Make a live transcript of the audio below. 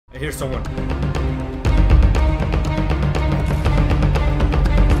I hear someone.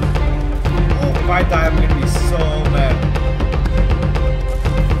 Oh, if I die, I'm gonna be so mad.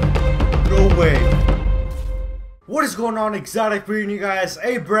 No way. What is going on, Exatic, bringing you guys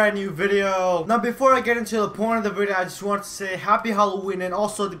a brand new video. Now before I get into the point of the video, I just want to say happy Halloween, and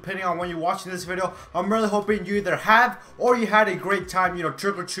also depending on when you're watching this video, I'm really hoping you either have or you had a great time, you know,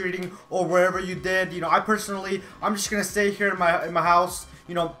 trick-or-treating or wherever you did. You know, I'm just gonna stay here in my house,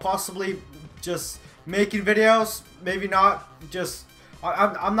 you know, possibly just making videos, maybe not, just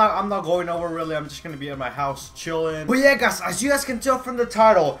I'm not going nowhere really. I'm just gonna be in my house chilling. But yeah guys, as you guys can tell from the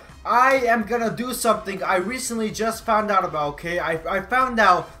title, I am gonna do something I recently just found out about, okay? I found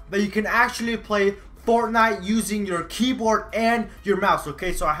out that you can actually play Fortnite using your keyboard and your mouse,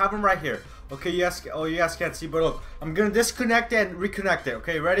 okay? So I have them right here. Okay, you guys can't see, but look, I'm gonna disconnect it and reconnect it,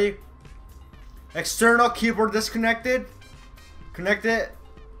 okay? Ready? External keyboard disconnected. Connect it.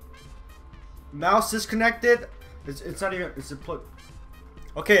 Mouse disconnected. It's not even, is it plugged?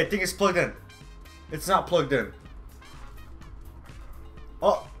 Okay, I think it's plugged in. It's not plugged in.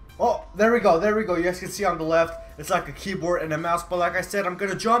 Oh, there we go, there we go. You guys can see on the left, it's like a keyboard and a mouse. But like I said, I'm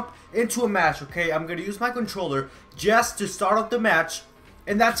gonna jump into a match, okay? I'm gonna use my controller just to start up the match,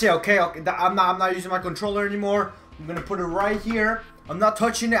 and that's it, okay? I'm not using my controller anymore. I'm gonna put it right here. I'm not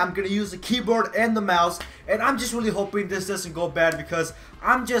touching it. I'm gonna use the keyboard and the mouse, and I'm just really hoping this doesn't go bad, because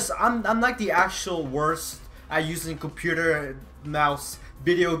I'm like the actual worst at using computer mouse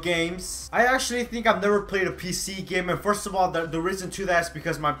video games. I actually think I've never played a PC game, and first of all, the reason to that is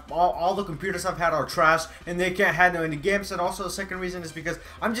because all the computers I've had are trash and they can't handle any games, and also the second reason is because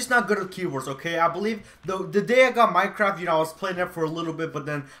I'm just not good at keyboards, okay? I believe the day I got Minecraft, you know, I was playing it for a little bit, but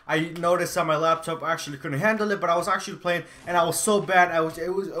then I noticed that my laptop actually couldn't handle it, but I was actually playing and I was so bad, it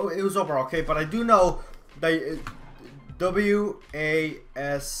was over, okay? But I do know that WASD,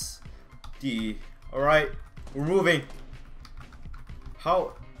 alright? We're moving.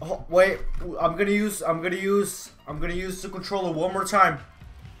 How? Oh, wait. I'm gonna use the controller one more time.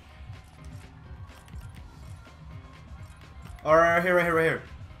 All right, right here.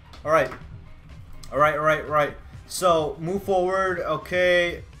 All right. So move forward.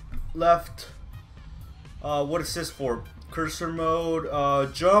 Okay, left. What is this for? Cursor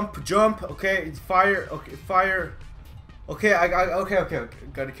mode. Jump. Okay, fire. Okay, fire. Okay, okay.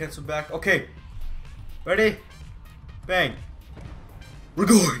 Gotta cancel back. Okay, ready? Bang. We're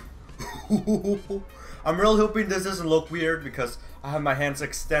going. I'm really hoping this doesn't look weird because I have my hands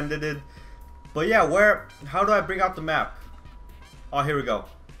extended. But yeah, how do I bring out the map? Oh, here we go.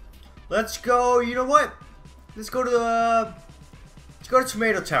 Let's go. You know what? Let's go to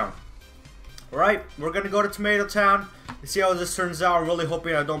Tomato Town. All right, we're gonna go to Tomato Town and see how this turns out. I'm really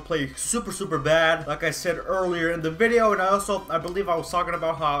hoping I don't play super bad, like I said earlier in the video. And I believe I was talking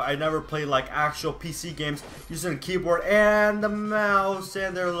about how I never played like actual PC games using the keyboard and the mouse.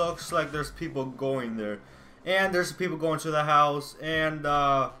 And there looks like there's people going there, and there's people going to the house. And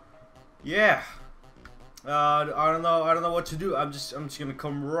yeah, I don't know what to do. I'm just gonna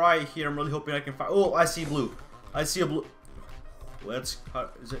come right here. I'm really hoping I can find. Oh, I see blue. I see a blue. How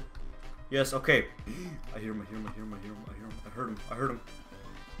is it? Yes, okay. I hear him. I heard him.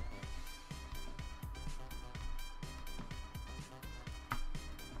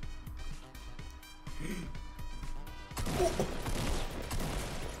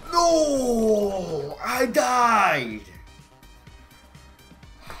 No! I died!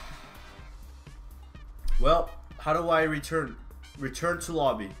 Well, how do I return? Return to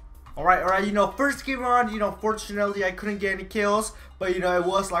lobby. Alright, you know, first game on, you know, fortunately I couldn't get any kills, but you know, it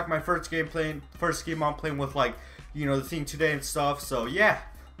was like my first game I'm playing with, like, you know, the thing today and stuff. So yeah,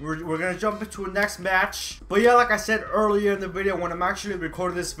 we're gonna jump into a next match. But yeah, like I said earlier in the video, when I'm actually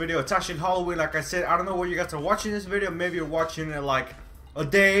recording this video, it's actually Halloween. Like I said, I don't know where you guys are watching this video. Maybe you're watching it like a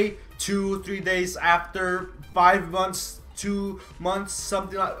day, 2-3 days after, 5 months, 2 months,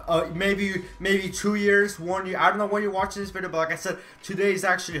 something like maybe 2 years, 1 year. I don't know when you're watching this video, but like I said, today is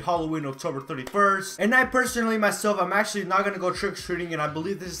actually Halloween, October 31st. And I personally myself, I'm actually not gonna go trick-or-treating, and I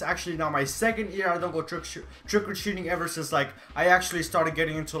believe this is actually now my second year I don't go trick-or-treating ever since like I actually started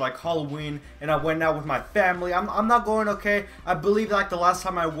getting into like Halloween and I went out with my family. I'm not going, okay? I believe like the last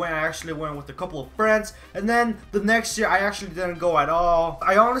time I actually went with a couple of friends, and then the next year I actually didn't go at all.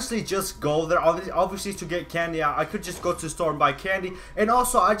 I honestly just go there obviously to get candy. I could just go to the store and buy candy, and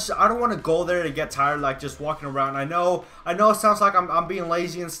also I don't want to go there to get tired like just walking around. I know it sounds like I'm being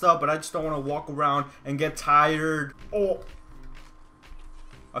lazy and stuff, but I just don't want to walk around and get tired. Oh,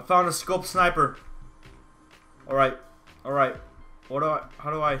 I found a scope sniper. All right, how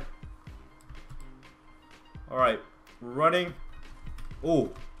do I Alright, running.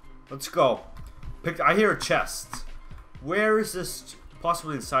 Oh, Let's go. I hear a chest. Where is this?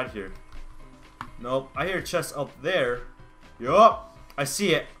 Possibly inside here. Nope. I hear a chest up there. Yup. I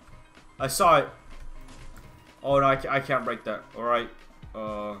see it. I saw it. Oh no, I can't break that. Alright.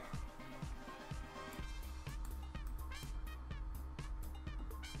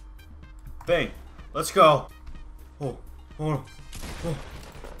 Bang. Let's go. Oh. Oh no. Oh.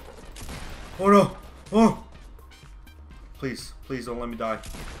 Oh no. Oh. Please. Please don't let me die.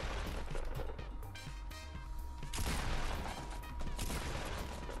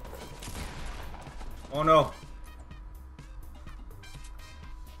 Oh no.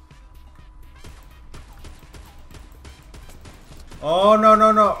 Oh no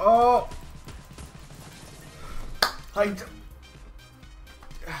no no. Oh. I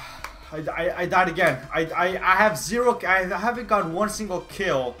died again. I have zero. I haven't gotten one single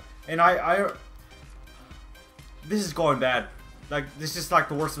kill, and this is going bad. Like, this is like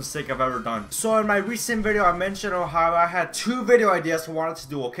the worst mistake I've ever done. So in my recent video, I mentioned how I had 2 video ideas I wanted to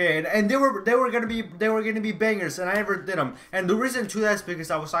do, okay, and they were gonna be bangers, and I never did them. And the reason to that is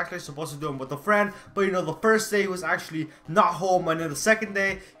because I was actually supposed to do them with a friend, but you know, the first day he was actually not home, and then the second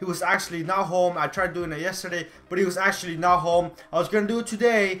day he was actually not home. I tried doing it yesterday, but he was actually not home. I was gonna do it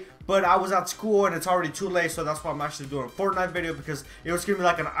today, but I was at school and it's already too late, so that's why I'm actually doing a Fortnite video, because it was gonna be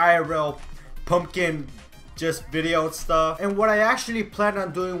like an IRL pumpkin just video and stuff. And what I actually planned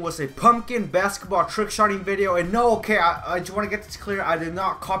on doing was a pumpkin basketball trick shotting video. And no, okay, I just want to get this clear, I did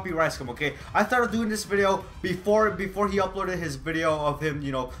not copyright him, okay. I started doing this video before he uploaded his video of him,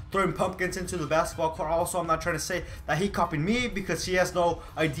 you know, throwing pumpkins into the basketball court. Also, I'm not trying to say that he copied me, because he has no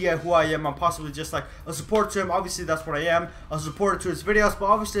idea who I am. I'm possibly just like a support to him. Obviously that's what I am, a supporter to his videos. But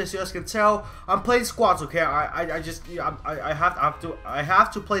obviously, as you guys can tell, I'm playing squads, okay. I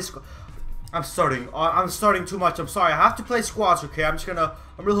have to play squads. I'm starting too much. I'm sorry. I have to play squads, okay? I'm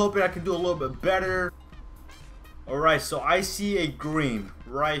really hoping I can do a little bit better. Alright, so I see a green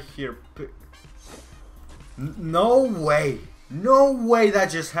right here. No way. No way that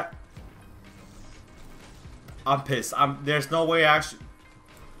just I'm pissed. There's no way actually.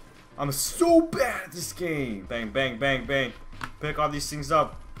 I'm so bad at this game. Bang, bang, bang, bang. Pick all these things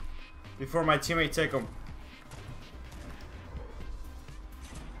up before my teammate take them.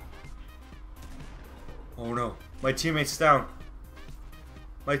 Oh no, my teammate's down.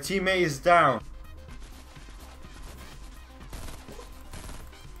 My teammate is down.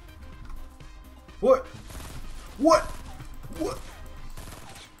 What? What? What?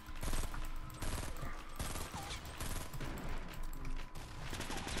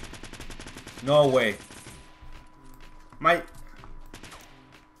 No way. My...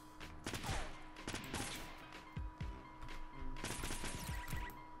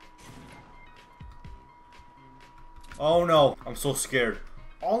 Oh no, I'm so scared.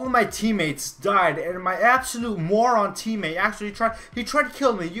 All of my teammates died, and my absolute moron teammate actually tried to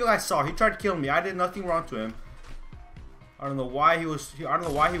kill me. You guys saw, he tried to kill me. I did nothing wrong to him. I don't know why he was, I don't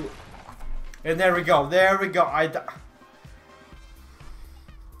know why he, and there we go,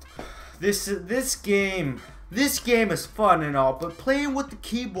 This game is fun and all, but playing with the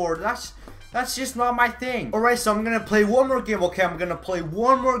keyboard, that's just not my thing. Alright, so I'm gonna play one more game, okay? I'm gonna play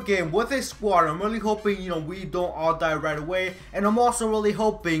one more game with a squad. I'm really hoping, you know, we don't all die right away. And I'm also really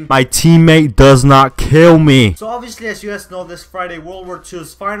hoping my teammate does not kill me. So obviously, as you guys know, this Friday, World War II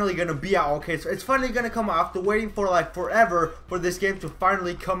is finally gonna be out, okay? So it's finally gonna come out after waiting for like forever for this game to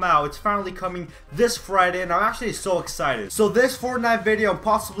finally come out. It's finally coming this Friday, and I'm actually so excited. So this Fortnite video and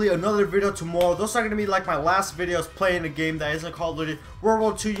possibly another video tomorrow, those are gonna be like my last videos playing a game that isn't Call of Duty World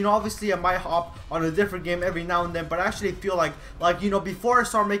War II. You know, obviously I might hop on a different game every now and then, but I actually feel like you know, before I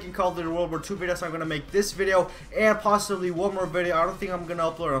start making Call of Duty World War II videos, I'm gonna make this video and possibly one more video. I don't think I'm gonna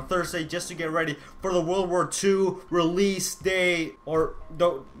upload on Thursday, just to get ready for the World War II release day, or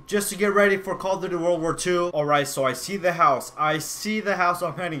just to get ready for Call of Duty World War II. Alright, so I see the house I'm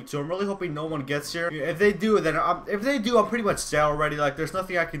heading to. I'm really hoping no one gets here. If they do, then I'm pretty much dead already. Like, there's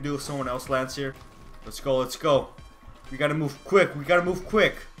nothing I can do if someone else lands here. Let's go. We gotta move quick.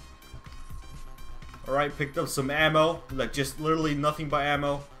 Alright, picked up some ammo. Like, just literally nothing but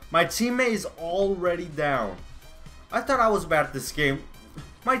ammo. My teammate is already down. I thought I was bad at this game.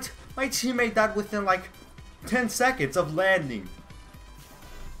 My teammate died within like 10 seconds of landing.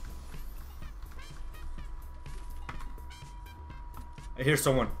 I hear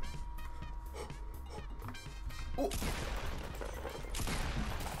someone. Oh.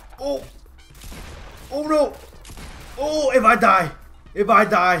 Oh. Oh no. Oh, if I die. If I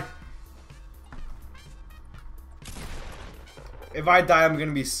die, I'm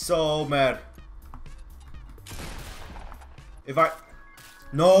gonna be so mad.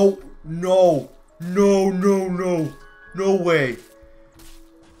 No. No. No, no, no. No way.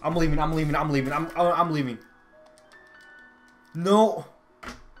 I'm leaving. I'm leaving. I'm leaving. I'm leaving. No.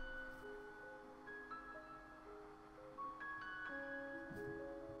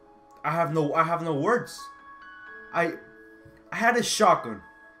 I have no words. I had a shotgun,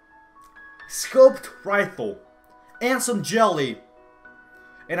 scoped rifle, and some jelly,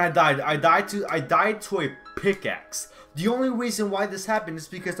 and I died. I died to a pickaxe. The only reason why this happened is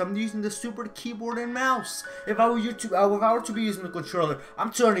because I'm using the stupid keyboard and mouse. If I were to be using the controller,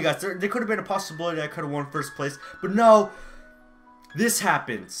 I'm telling you guys, there could have been a possibility I could have won first place, but no. This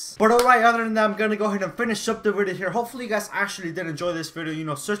happens. But alright, other than that, I'm gonna go ahead and finish up the video here. Hopefully you guys actually did enjoy this video, you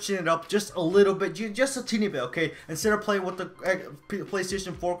know, searching it up just a little bit, just a teeny bit, okay? Instead of playing with the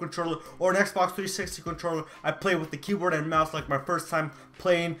PlayStation 4 controller or an Xbox 360 controller, I played with the keyboard and mouse like my first time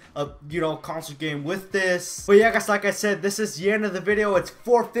playing a, you know, console game with this. But yeah guys, like I said, this is the end of the video. It's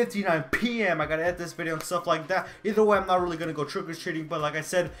 4:59 p.m. I gotta edit this video and stuff like that. Either way, I'm not really gonna go trick-or-treating, but like I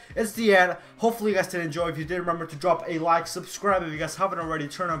said, it's the end. Hopefully you guys did enjoy. If you did, remember to drop a like, subscribe if you guys haven't already,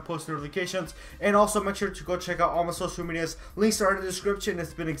 turn on post notifications, and also make sure to go check out all my social medias. Links are in the description.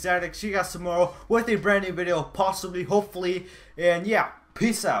 It's been Exatic. See you guys tomorrow with a brand new video, possibly, hopefully, and yeah.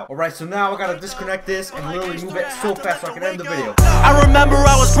 Peace out. Alright, so now I gotta disconnect this and literally move it so fast so I can end the video. I remember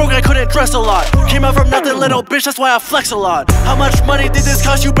I was broke, I couldn't dress a lot. Came out from nothing, little bitch, that's why I flex a lot. How much money did this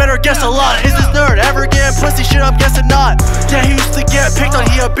cost? You better guess a lot. Is this nerd ever getting pussy? Shit, I'm guessing not. Yeah, he used to get picked on,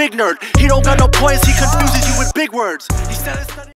 he a big nerd. He don't got no points, he confuses you with big words. He said it's